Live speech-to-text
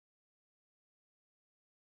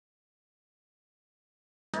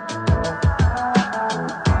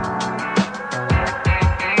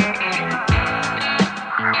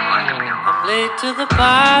to the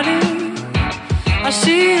party. I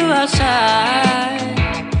see you outside,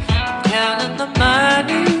 counting the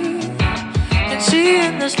money, can see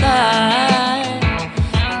in this light.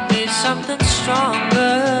 I need something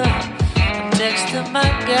stronger. I'm texting my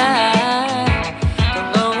guy, don't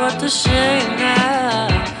know what to say now.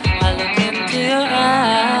 I look into your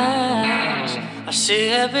eyes, I see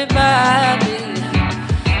everybody,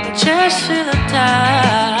 the chest feeling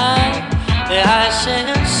tight. The eyes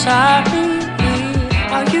saying sorry,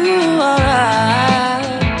 are you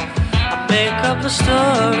alright? I make up a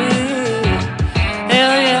story,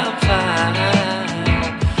 hell yeah I'm fine.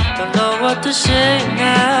 Don't know what to say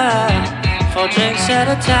now, 4 drinks at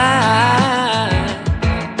a time.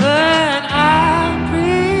 But I'm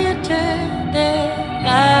pretending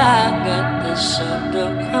I got this under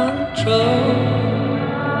control.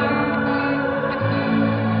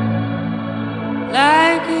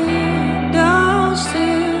 Like you don't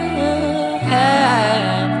still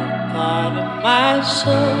have a part of my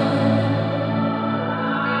soul,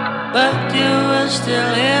 but you will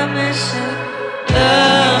still hear me sing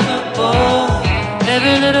lovable.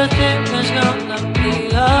 Every little thing is gonna be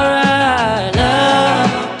alright,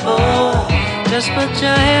 lovable. Just put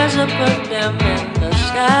your hands up, put them in the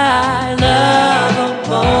sky,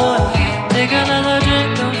 lovable. Take another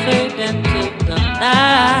drink and fade into the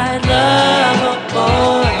night,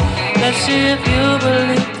 lovable. Let's see if you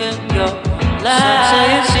believe in your life. Some say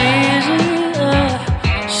it's easier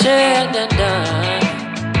said than done.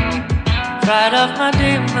 Fight off my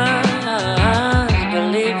demons,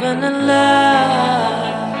 believing in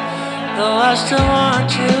love. Though I still want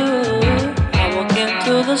you, I walk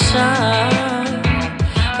into the sun.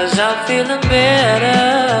 'Cause I'm feeling better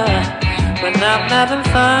when I'm having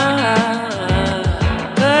fun.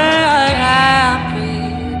 But I'm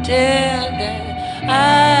pretending I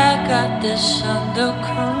got this under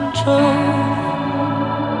control.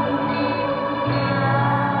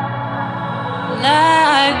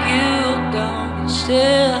 Like you don't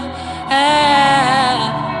still have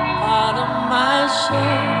part of my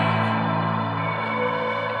soul,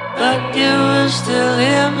 but you will still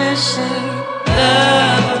hear me sing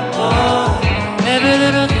lovable. Every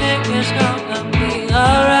little thing is gonna be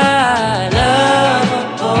alright,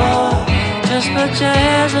 lovable. Just put your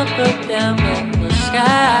hands up, put them in the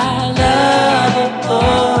sky,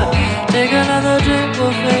 lovable. Take another drink,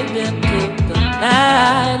 we'll fade into the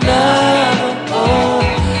night, lovable.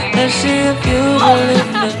 Let's see if you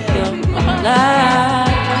believe in your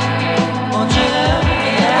life. Won't you let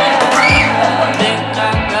me out? I think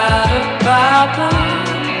I got a problem,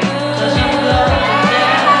 'cause I'm going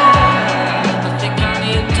down. I think you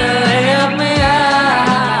need to help me out.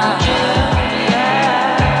 Won't you help me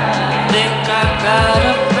out? I think I got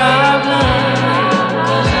a problem,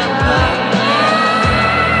 'cause I'm going down.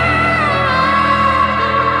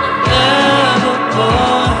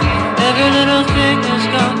 Lovable. Every little thing is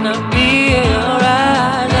gonna be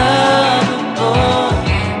alright, lovable.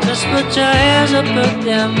 Just put your hands up, put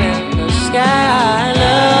them in the sky,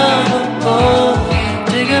 lovable.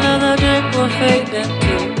 Take another drink, we'll fade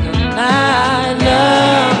into the night,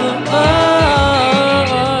 lovable.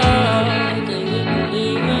 Do you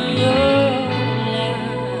believe in your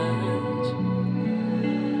lies?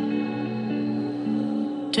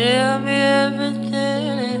 Tell me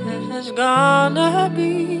everything is gonna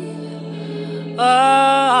be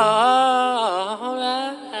alright.